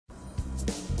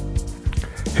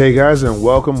Hey guys, and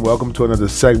welcome to another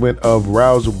segment of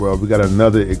Rowserworld. We got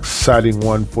another exciting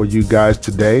one for you guys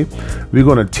today. We're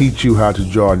going to teach you how to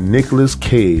draw Nicolas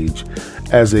Cage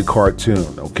as a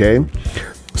cartoon, okay?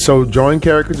 So drawing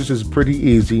caricatures is pretty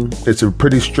easy. It's a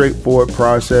pretty straightforward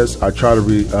process. I try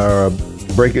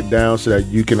to break it down so that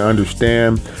you can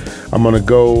understand. I'm going to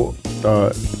go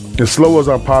as slow as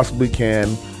I possibly can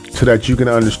so that you can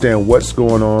understand what's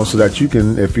going on, so that you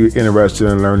can, if you're interested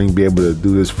in learning, be able to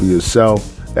do this for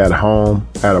yourself at home,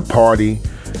 at a party,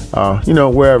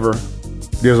 wherever.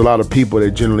 There's a lot of people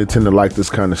that generally tend to like this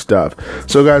kind of stuff.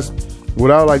 So guys,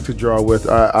 what I like to draw with,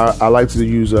 I like to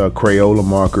use Crayola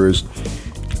markers.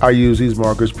 I use these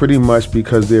markers pretty much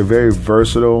because they're very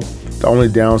versatile. The only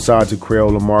downside to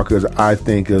Crayola markers, I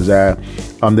think, is that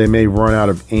they may run out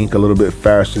of ink a little bit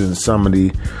faster than some of the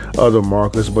other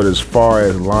markers. But as far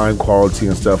as line quality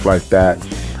and stuff like that,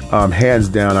 hands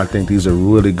down, I think these are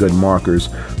really good markers.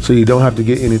 So you don't have to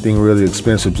get anything really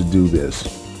expensive to do this.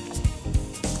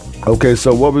 Okay,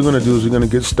 so what we're going to do is we're going to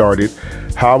get started.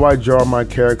 How I draw my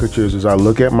caricatures is I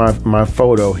look at my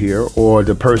photo here, or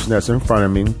the person that's in front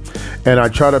of me, and I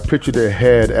try to picture their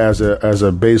head as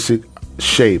a basic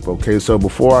shape. Okay, so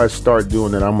before I start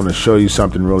doing that, I'm going to show you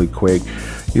something really quick.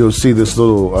 You'll see these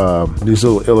little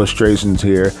illustrations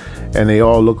here, and they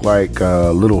all look like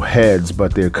little heads,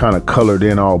 but they're kind of colored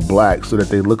in all black so that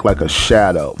they look like a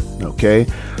shadow. Okay,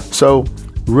 so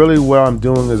really what I'm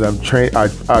doing is I've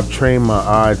trained my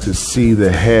eye to see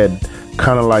the head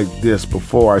kind of like this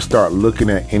before I start looking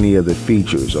at any of the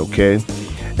features. Okay,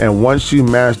 and once you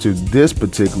master this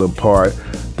particular part,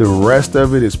 the rest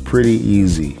of it is pretty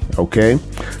easy. Okay,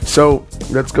 so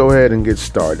let's go ahead and get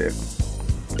started.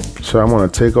 So I'm going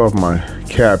to take off my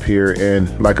cap here,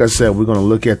 and like I said, we're going to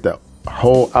look at the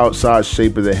whole outside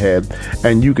shape of the head,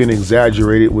 and you can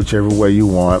exaggerate it whichever way you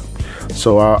want.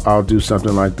 So I'll do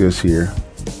something like this here.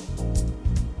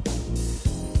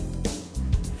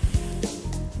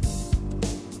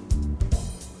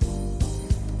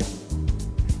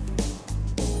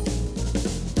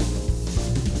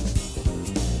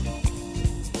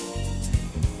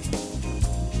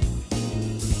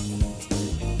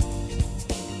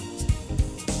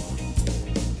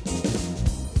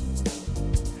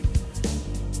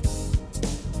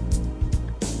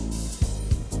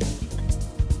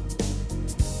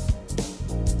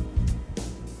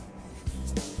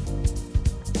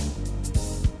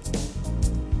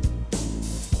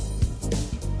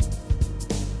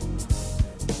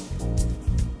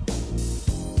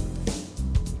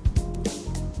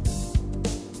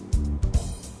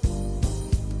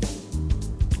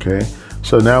 Okay,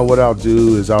 so now what I'll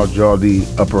do is I'll draw the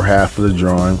upper half of the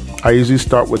drawing. I usually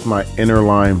start with my inner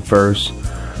line first.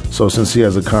 So since he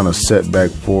has a kind of set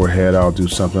back forehead, I'll do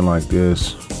something like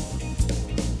this.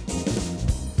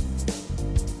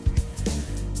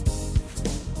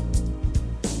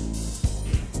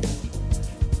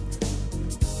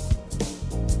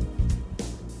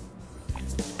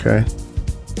 Okay.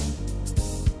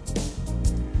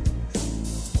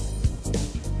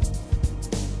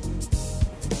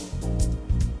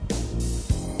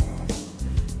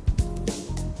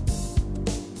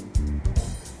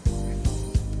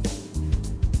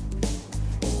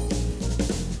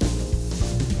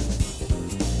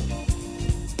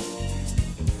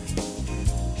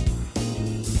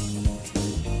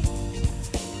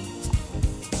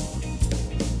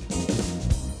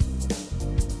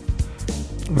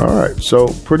 All right, so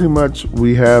pretty much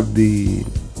we have the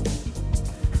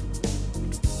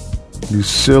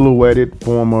silhouetted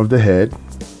form of the head.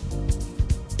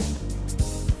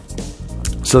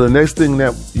 So the next thing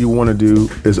that you want to do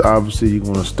is obviously you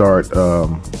want to start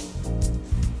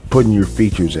putting your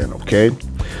features in. Okay,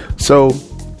 so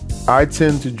I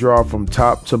tend to draw from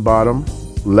top to bottom,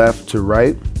 left to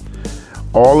right.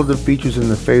 All of the features in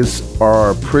the face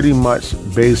are pretty much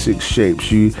basic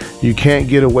shapes. You can't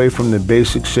get away from the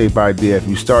basic shape idea. If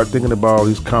you start thinking about all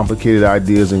these complicated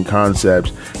ideas and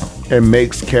concepts, it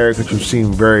makes caricature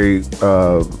seem very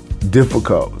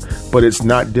difficult. But it's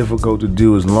not difficult to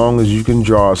do as long as you can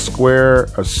draw a square,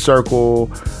 a circle,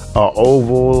 an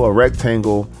oval, a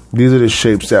rectangle. These are the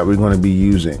shapes that we're going to be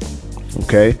using.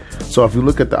 Okay, so if you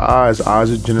look at the eyes are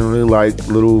generally like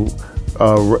little.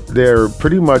 They're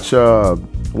pretty much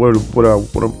what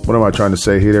am I trying to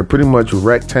say here? They're pretty much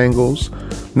rectangles,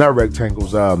 not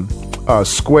rectangles,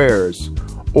 squares,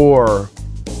 or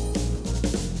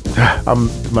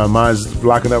my mind's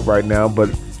blocking up right now. But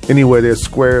anyway, they're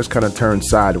squares kind of turned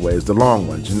sideways, the long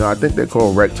ones. I think they're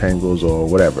called rectangles or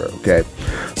whatever. Okay,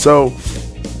 so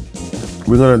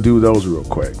we're gonna do those real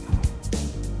quick.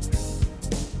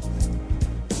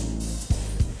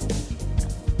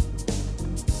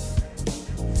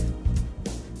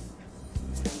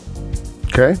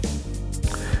 Okay.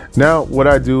 Now what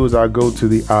I do is I go to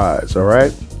the eyes. All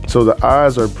right. So the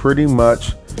eyes are pretty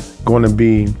much going to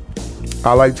be,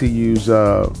 I like to use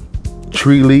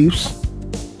tree leaves.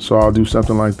 So I'll do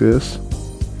something like this.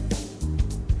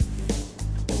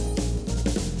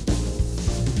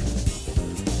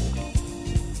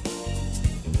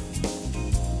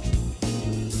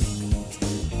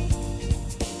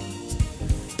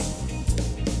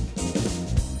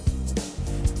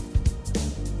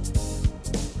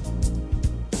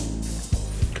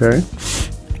 Okay,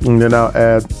 and then I'll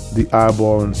add the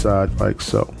eyeball inside like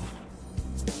so.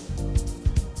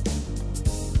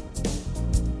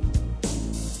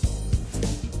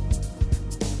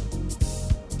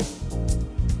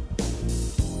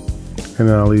 And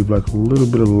then I'll leave like a little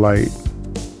bit of light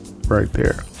right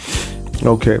there.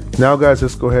 Okay, now guys,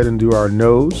 let's go ahead and do our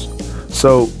nose.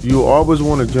 So you always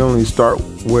want to generally start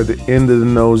where the end of the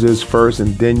nose is first,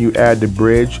 and then you add the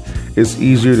bridge. It's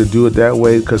easier to do it that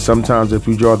way because sometimes if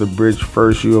you draw the bridge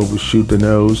first, you overshoot the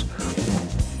nose.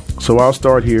 So I'll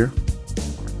start here,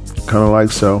 kind of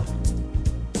like so.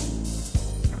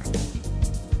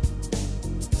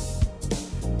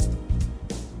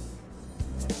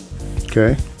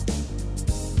 Okay.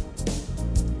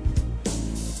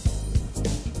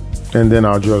 And then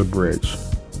I'll draw the bridge.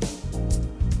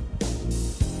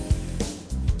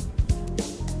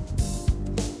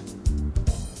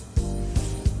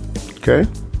 Okay.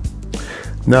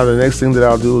 Now the next thing that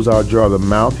I'll do is I'll draw the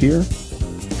mouth here.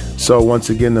 So once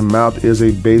again, the mouth is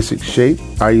a basic shape.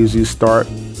 I usually start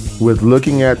with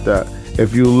looking at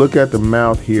if you look at the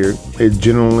mouth here, it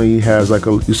generally has like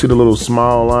you see the little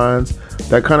smile lines.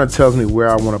 That kind of tells me where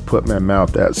I want to put my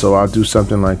mouth at. So I'll do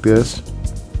something like this.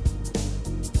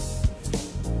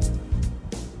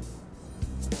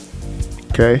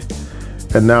 Okay.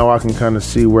 And now I can kind of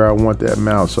see where I want that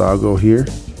mouth. So I'll go here.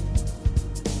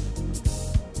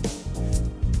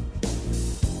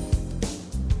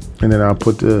 And then I'll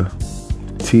put the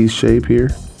T shape here,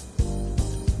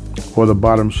 or the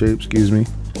bottom shape, excuse me.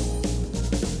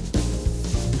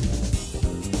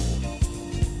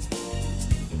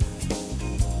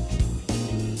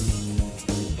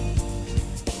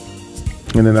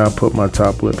 And then I'll put my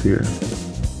top lip here.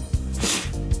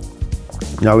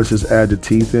 Now let's just add the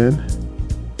teeth in.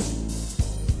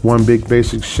 One big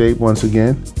basic shape once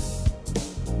again.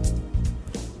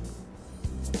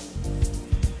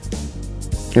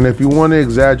 And if you want to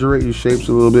exaggerate your shapes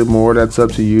a little bit more, that's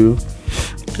up to you.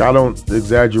 I don't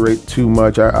exaggerate too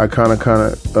much. I kind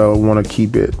of want to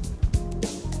keep it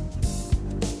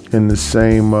in the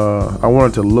same, I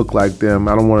want it to look like them.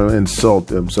 I don't want to insult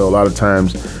them. So a lot of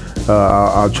times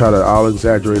I'll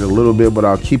exaggerate a little bit, but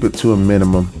I'll keep it to a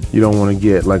minimum. You don't want to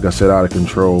get, like I said, out of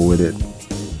control with it.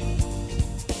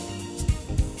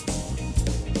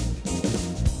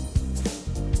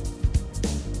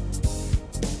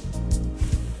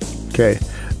 Okay,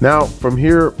 now from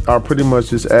here, I'll pretty much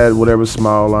just add whatever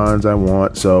smile lines I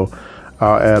want. So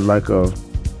I'll add like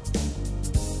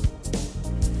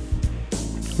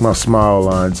my smile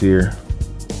lines here,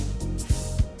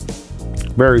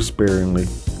 very sparingly.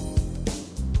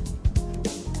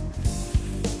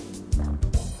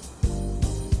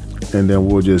 And then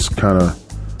we'll just kind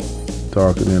of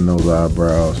darken in those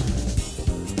eyebrows.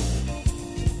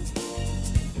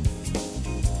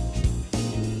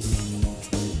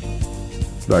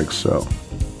 Like so.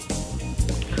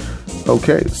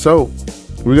 Okay, so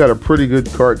we got a pretty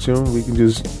good cartoon. We can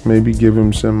just maybe give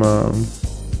him some,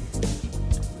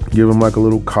 give him like a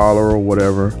little collar or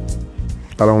whatever.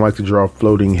 I don't like to draw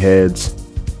floating heads.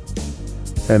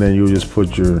 And then you'll just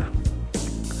put your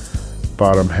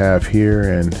bottom half here,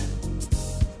 and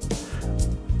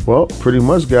well, pretty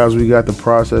much, guys, we got the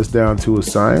process down to a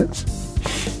science.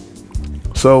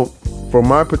 So for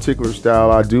my particular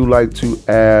style, I do like to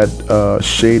add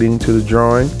shading to the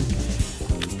drawing.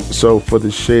 So for the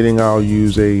shading, I'll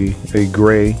use a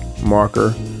gray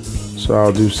marker. So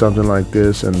I'll do something like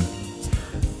this, and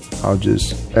I'll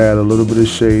just add a little bit of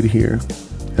shade here.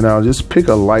 And I'll just pick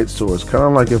a light source, kind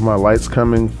of like if my light's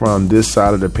coming from this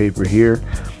side of the paper here,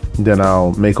 then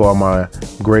I'll make all my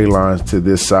gray lines to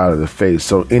this side of the face.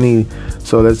 So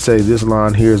let's say this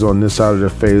line here is on this side of the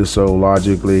face, so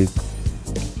logically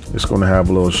it's going to have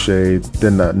a little shade.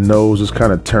 Then the nose is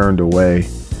kind of turned away,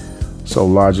 so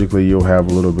logically you'll have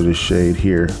a little bit of shade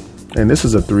here. And this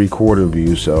is a 3/4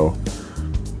 view, so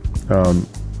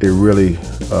it really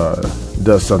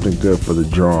does something good for the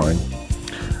drawing.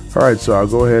 All right, so I'll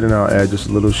go ahead and I'll add just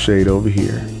a little shade over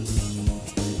here.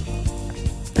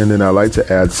 And then I like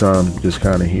to add some just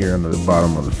kind of here under the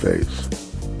bottom of the face.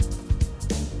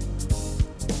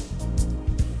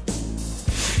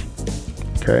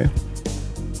 Okay.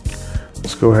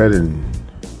 go ahead and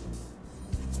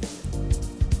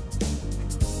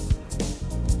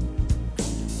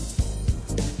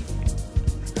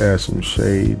add some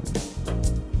shade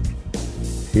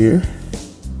here.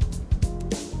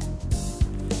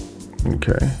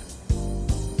 Okay.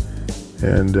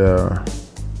 And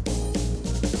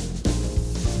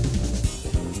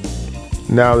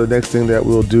now the next thing that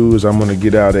we'll do is I'm going to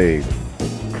get out a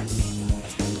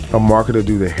marker to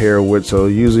do the hair with. So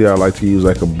usually I like to use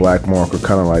like a black marker,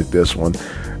 kind of like this one.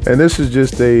 And this is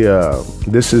just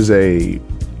a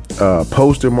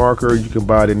poster marker. You can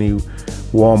buy it at any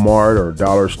Walmart or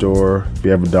dollar store. If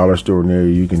you have a dollar store near you,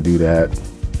 you can do that.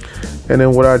 And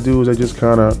then what I do is I just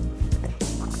kind of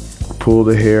pull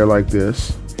the hair like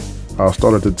this. I'll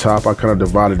start at the top. I kind of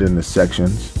divide it into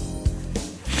sections.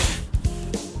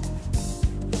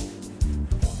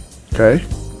 Okay.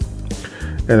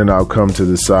 And then I'll come to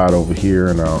the side over here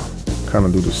and I'll kind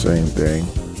of do the same thing.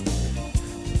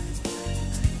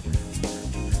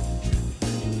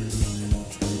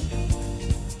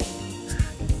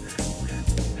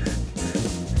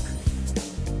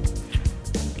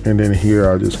 And then here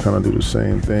I'll just kind of do the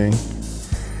same thing.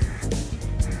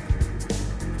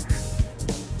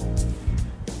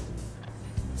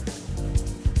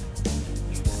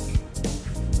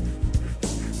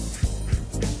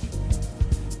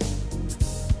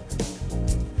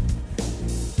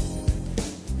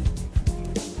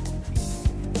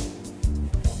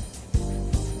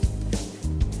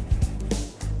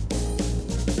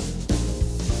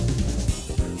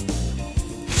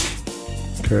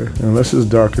 Okay, and let's just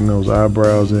darken those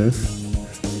eyebrows in.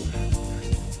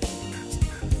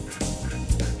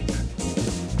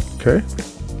 Okay,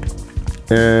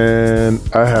 and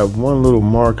I have one little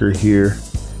marker here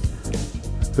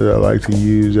that I like to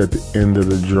use at the end of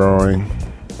the drawing.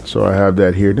 So I have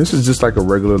that here. This is just like a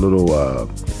regular little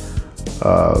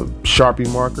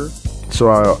Sharpie marker. So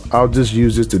I'll just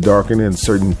use this to darken in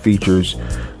certain features,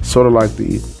 sort of like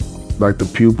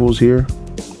the pupils here.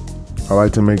 I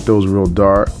like to make those real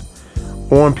dark.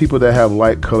 On people that have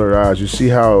light colored eyes, you see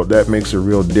how that makes a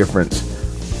real difference.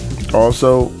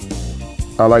 Also,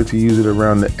 I like to use it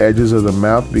around the edges of the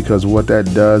mouth, because what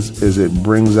that does is it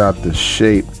brings out the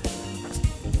shape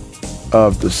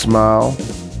of the smile.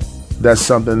 That's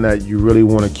something that you really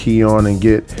want to key on and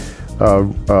get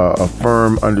a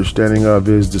firm understanding of,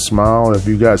 is the smile. If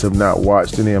you guys have not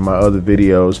watched any of my other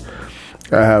videos,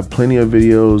 I have plenty of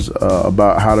videos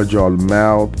about how to draw the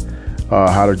mouth,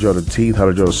 how to draw the teeth, how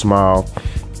to draw the smile.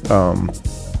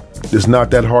 It's not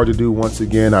that hard to do. Once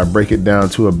again, I break it down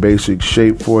to a basic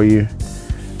shape for you,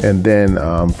 and then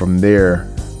from there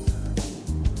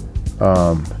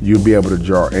you'll be able to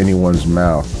draw anyone's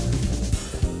mouth.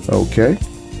 Okay,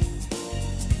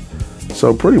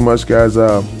 so pretty much, guys,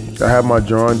 I have my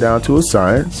drawing down to a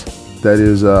science. That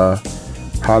is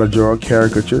how to draw a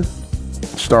caricature,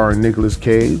 starring Nicolas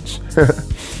Cage.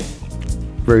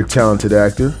 Very talented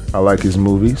actor. I like his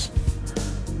movies.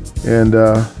 And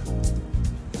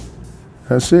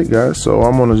that's it, guys. So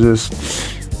I'm gonna just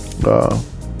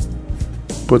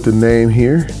put the name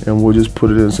here, and we'll just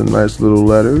put it in some nice little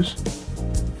letters.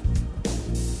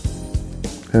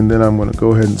 And then I'm gonna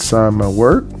go ahead and sign my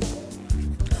work.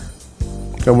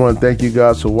 I want to thank you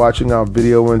guys for watching our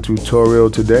video and tutorial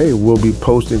today. We'll be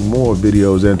posting more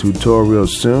videos and tutorials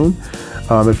soon.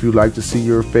 If you'd like to see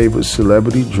your favorite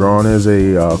celebrity drawn as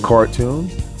a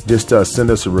cartoon, just send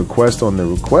us a request on the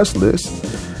request list,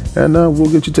 and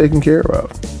we'll get you taken care of.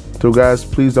 So guys,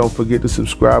 please don't forget to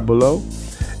subscribe below,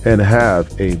 and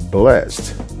have a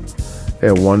blessed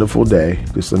and wonderful day.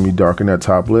 Just let me darken that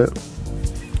top lip,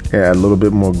 add a little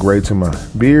bit more gray to my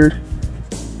beard.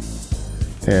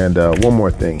 And one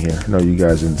more thing here. I know you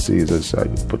guys didn't see is I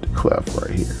put the clef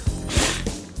right here.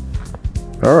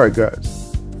 All right, guys.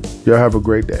 Y'all have a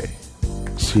great day.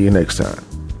 See you next time.